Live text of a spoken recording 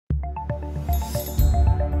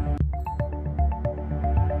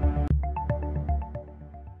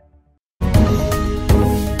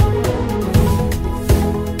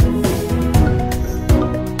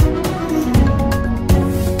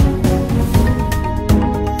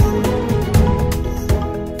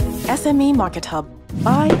SME Market Hub.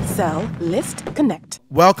 Buy, sell, list, connect.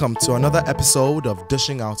 Welcome to another episode of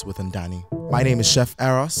Dishing Out with Ndani. My name is Chef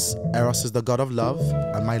Eros. Eros is the god of love,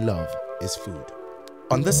 and my love is food.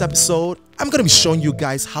 On this episode, I'm going to be showing you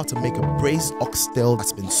guys how to make a braised oxtail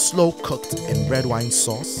that's been slow cooked in red wine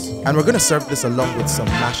sauce. And we're going to serve this along with some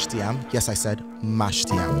mashed yam. Yes, I said mashed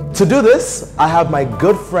yam. To do this, I have my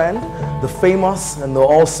good friend, the famous and the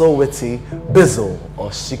also witty Bizzle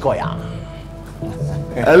Oshikoya.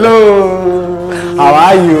 Hello. How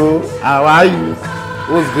are you? How are you?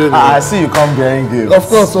 What's good? I see you come bearing gifts.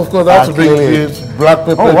 Of course. I have to bring gifts. Black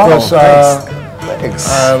pepper crusher. Thanks.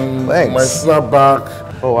 And Thanks. my snapback.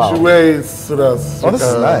 Oh wow. She wears so that's. Oh, this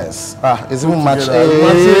is nice. It's even matched.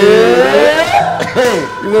 Hey.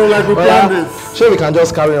 You know, like we planned this. Sure, we can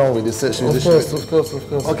just carry on with this. Of course.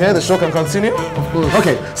 Okay, the show can continue? Of course.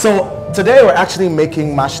 Okay, so today we're actually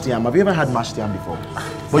making mashed yam. Have you ever had mashed yam before?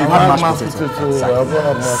 Well, you've had mashed potato.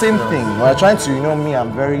 Exactly. Same thing. We're trying to, you know me,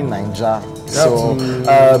 I'm very Ninja. So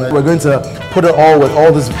we're going to put it all with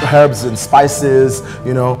all these herbs and spices,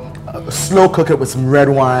 you know, slow cook it with some red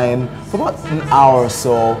wine for about an hour or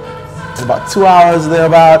so. It's about 2 hours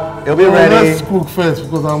thereabout. It'll be ready. Let's cook first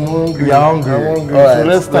because I'm hungry. You're hungry. I'm hungry. All right, so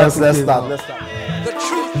let's start. Let's start. The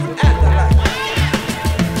truth and the light.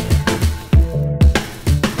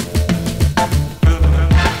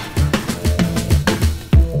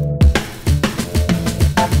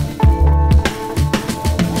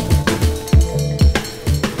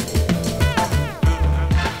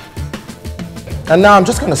 And now I'm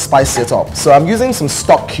just going to spice it up. So I'm using some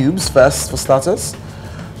stock cubes first for starters.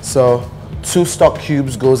 So 2 stock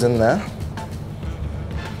cubes goes in there.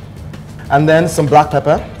 And then some black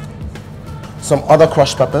pepper, some other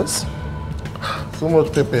crushed peppers, So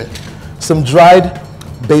much pepper. some dried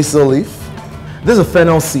basil leaf. These are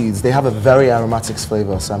fennel seeds. They have a very aromatic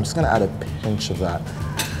flavor, so I'm just going to add a pinch of that.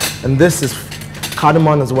 And this is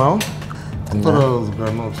cardamom as well. And I thought that was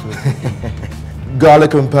granite.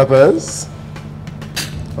 garlic and peppers.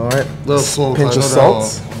 All right, That's salt. pinch of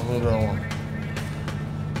salt. I know that one.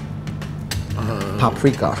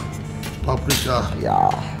 Paprika. Paprika. Yeah.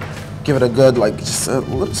 Give it a good, like, just a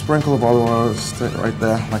little sprinkle of olive oil, just right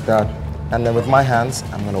there, like that. And then with my hands,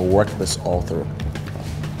 I'm gonna work this all through.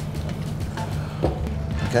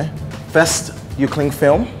 Okay? First, you cling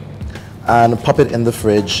film and pop it in the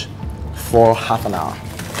fridge for half an hour.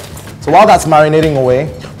 So while that's marinating away,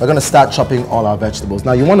 we're gonna start chopping all our vegetables.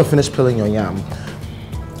 Now you wanna finish peeling your yam.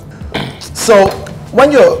 So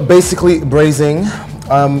when you're basically braising,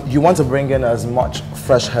 you want to bring in as much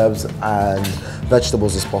fresh herbs and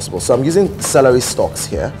vegetables as possible. So I'm using celery stalks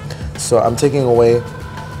here. So I'm taking away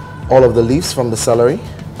all of the leaves from the celery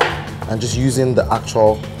and just using the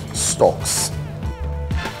actual stalks.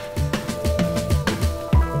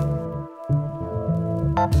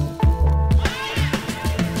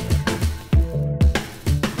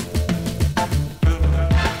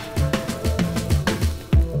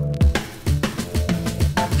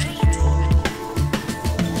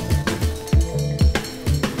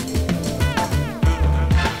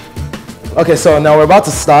 Okay, so now we're about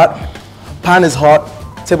to start. Pan is hot.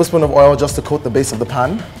 Tablespoon of oil just to coat the base of the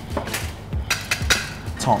pan.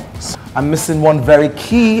 Tongs. I'm missing one very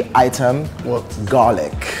key item. What?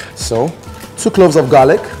 Garlic. So 2 cloves of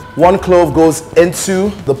garlic. 1 clove goes into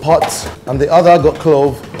the pot and the other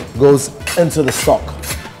clove goes into the stock.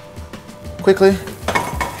 Quickly,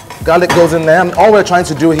 garlic goes in there, and all we're trying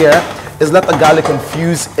to do here is let the garlic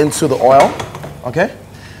infuse into the oil, okay?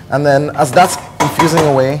 And then as that's infusing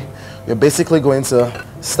away, you're basically going to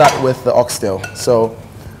start with the oxtail. So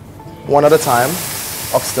one at a time,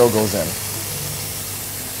 oxtail goes in.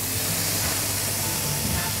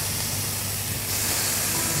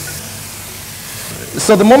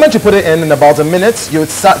 So the moment you put it in about a minute, you would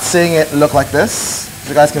start seeing it look like this.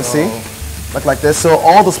 You guys can see, look like this. So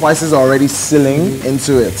all the spices are already sealing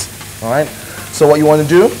into it, all right? So what you want to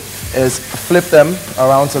do is flip them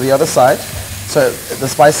around to the other side. So the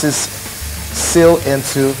spices seal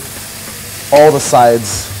into all the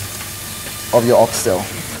sides of your oxtail.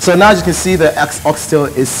 So now as you can see, the oxtail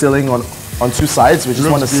is sealing on 2 sides. We just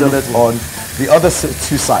want to seal it on the other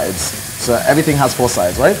 2 sides. So everything has 4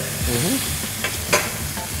 sides, right?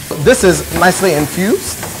 This is nicely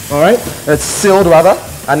infused, all right? It's sealed rather.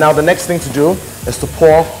 And now the next thing to do is to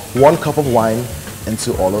pour 1 cup of wine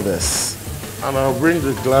into all of this. And I'll bring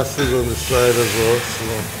the glasses on the side as well. So.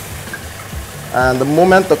 And the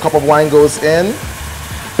moment the cup of wine goes in,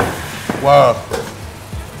 Wow.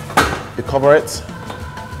 you cover it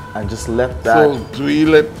and just let that. So do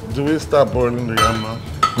we start boiling the yam now?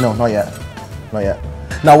 No, not yet. Not yet.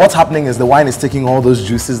 Now what's happening is the wine is taking all those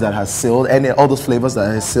juices that has sealed and all those flavors that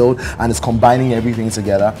has sealed and it's combining everything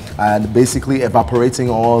together and basically evaporating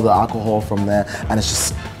all the alcohol from there, and it's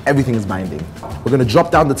just everything is binding. We're gonna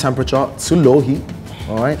drop down the temperature to low heat.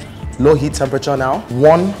 All right, low heat temperature now.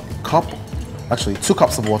 1 cup, actually 2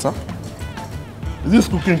 cups of water. Is this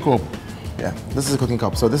cooking cup? Yeah, this is a cooking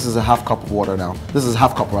cup. So this is a half cup of water now. This is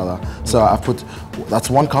half cup rather. So I put,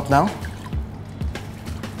 that's 1 cup now.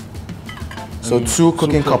 So 2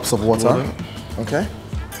 cooking cups of water. Okay.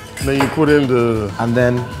 Then you put in the... And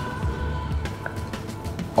then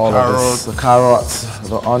all of this, the carrots,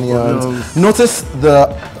 the onions. Notice the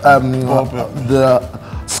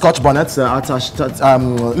Scotch bonnets, what do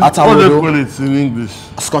they call it in English?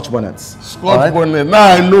 Scotch bonnets. Scotch bonnet.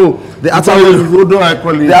 Now I know. The atarodo, I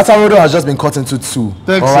call it. The atarodo has just been cut into 2.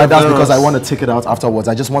 Thanks, all right, that's Chef because I Eros. want to take it out afterwards.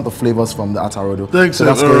 I just want the flavors from the atarodo. Thanks, so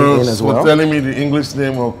that's Chef going in Eros, as well. for telling me the English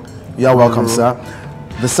name of... You're welcome, sir.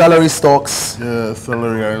 The celery stalks. Yeah,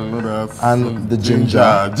 celery, I know that. And the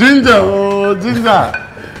ginger. Ginger, oh, ginger.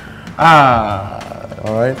 Ah.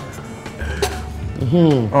 All right.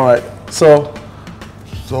 All right. So,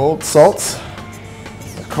 salt,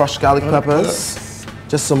 crushed garlic peppers,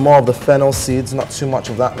 just some more of the fennel seeds, not too much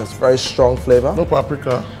of that. That's very strong flavor. No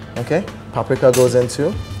paprika. Okay. Paprika goes in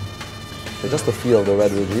too. So just a few of the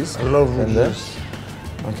red rubies. I love in rubies.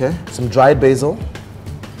 there. Okay. Some dried basil.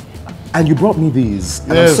 And you brought me these.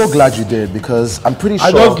 And yes. I'm so glad you did because I'm pretty sure.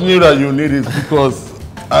 I just knew that you need it because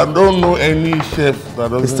I don't know any chef that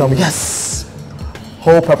doesn't. Please tell me. Yes.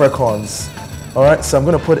 Whole peppercorns. All right. So I'm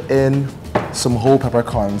going to put in some whole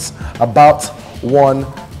peppercorns. About 1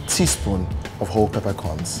 teaspoon of whole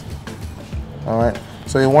peppercorns. All right.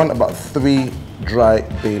 So you want about 3 dry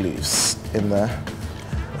bay leaves in there.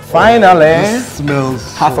 Finally, it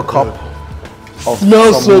smells half so a cup of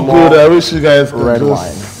smells so good. I wish you guys could red just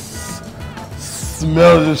wine.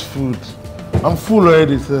 Smell this food. I'm full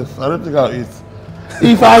already, Seth. I don't think I'll eat.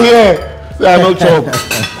 If I hear, say I don't chop.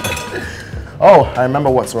 Oh, I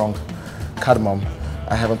remember what's wrong. Cardamom.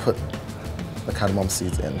 I haven't put the cardamom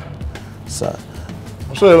seeds in. So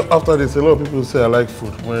I'm sure after this, a lot of people say I like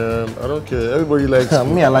food. Man, I don't care. Everybody likes food.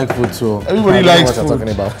 me, I like food too. Everybody I likes know what food.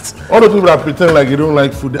 you're talking about. All the people that pretend like they don't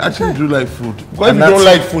like food, they actually do like food. Because if you don't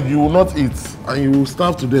like food, you will not eat. And you will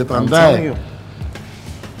starve to death and die. Telling you.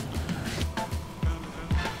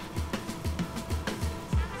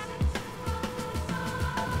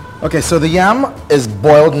 Okay, so the yam is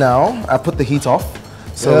boiled now. I put the heat off.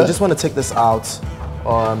 So we just want to take this out.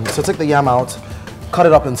 So take the yam out, cut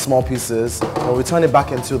it up in small pieces, and we turn it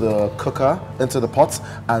back into the cooker, into the pot,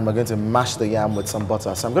 and we're going to mash the yam with some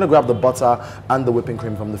butter. So I'm going to grab the butter and the whipping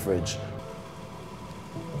cream from the fridge.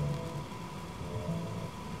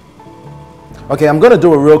 Okay, I'm going to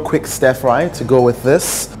do a real quick stir fry to go with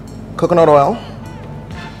this. Coconut oil,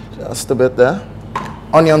 just a bit there.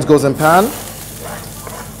 Onions goes in pan.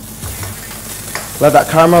 Let that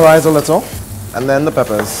caramelize a little, and then the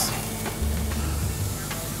peppers.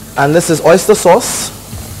 And this is oyster sauce.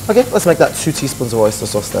 Okay, let's make that 2 teaspoons of oyster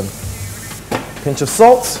sauce then. Pinch of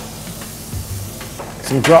salt,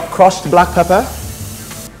 some crushed black pepper.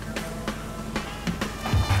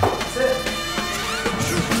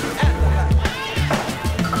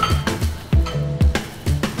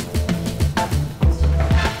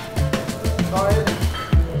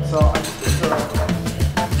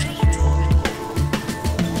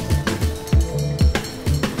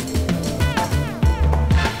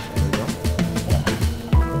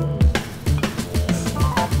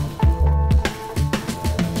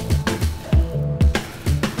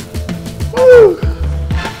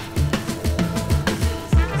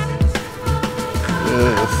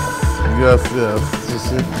 Yes, you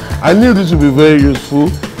see. I knew this would be very useful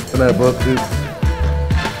when I bought it.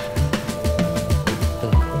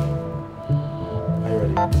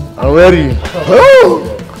 Are you ready? I'm ready.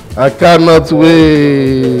 Oh, I cannot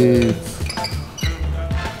wait.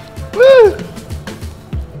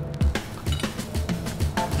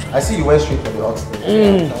 I see you went straight for the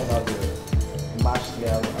oxtail.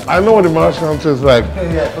 I know what the mashed yam tastes like.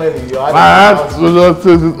 Yeah, clearly you I had to just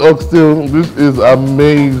taste this oxtail. This is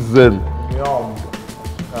amazing. Yum.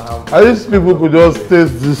 I wish people could just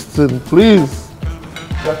taste this thing, please.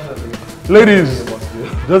 Definitely. Ladies,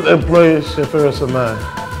 just employ Chef Eros and I.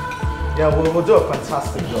 Yeah, we'll do a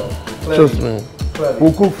fantastic job. Trust me. Clearly.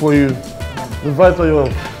 We'll cook for you. Invite all your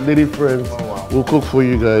lady friends. Oh, wow. We'll cook for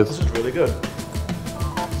you guys. This is really good.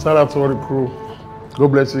 Shout out to all the crew.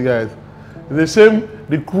 God bless you guys. It's a shame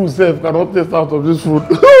the crew self cannot taste out of this food.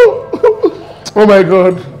 Oh my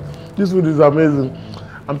God. This food is amazing.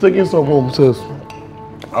 I'm taking some home, sis.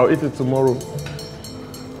 I'll eat it tomorrow.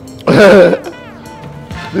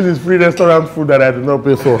 This is free restaurant food that I do not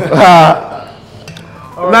pay for.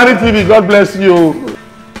 Ndanitv, God bless you.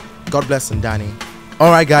 God bless Ndani.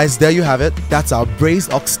 Alright guys, there you have it. That's our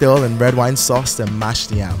braised oxtail and red wine sauce and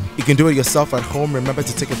mashed yam. You can do it yourself at home. Remember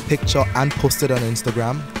to take a picture and post it on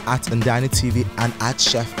Instagram at Ndanitv and at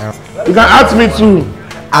Chef Eros. You can ask me too.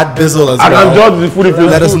 At Bizzle as I well. can judge the food if you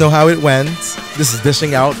Let us know how it went. This is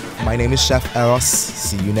Dishing Out. My name is Chef Eros.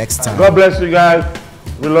 See you next time. God bless you guys.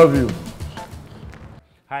 We love you.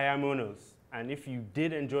 Hi, I'm Unos, and if you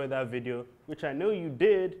did enjoy that video, which I know you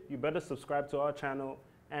did, you better subscribe to our channel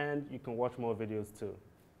and you can watch more videos too.